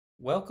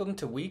Welcome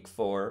to week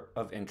 4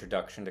 of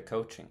Introduction to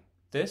Coaching.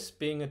 This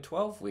being a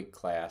 12-week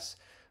class,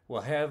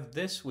 we'll have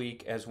this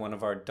week as one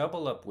of our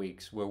double up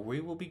weeks where we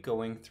will be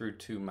going through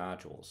 2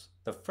 modules.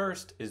 The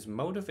first is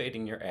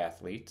motivating your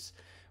athletes,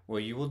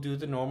 where you will do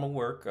the normal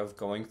work of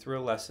going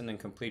through a lesson and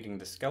completing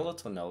the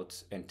skeletal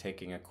notes and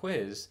taking a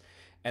quiz,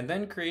 and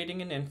then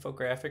creating an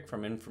infographic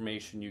from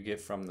information you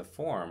get from the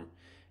form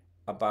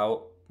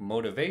about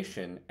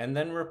motivation and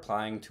then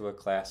replying to a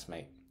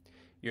classmate.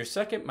 Your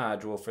second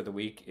module for the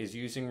week is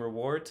using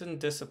rewards and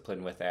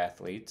discipline with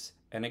athletes,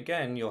 and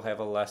again you'll have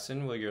a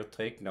lesson where you'll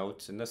take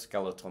notes in the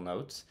skeletal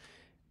notes,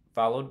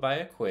 followed by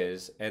a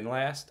quiz, and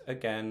last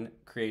again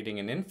creating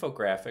an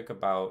infographic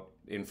about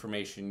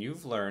information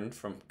you've learned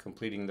from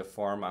completing the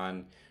form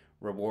on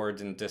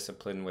rewards and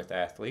discipline with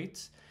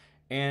athletes,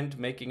 and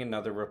making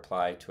another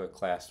reply to a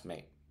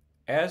classmate.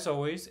 As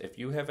always, if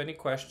you have any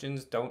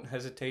questions, don't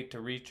hesitate to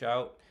reach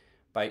out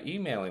by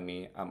emailing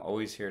me. I'm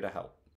always here to help.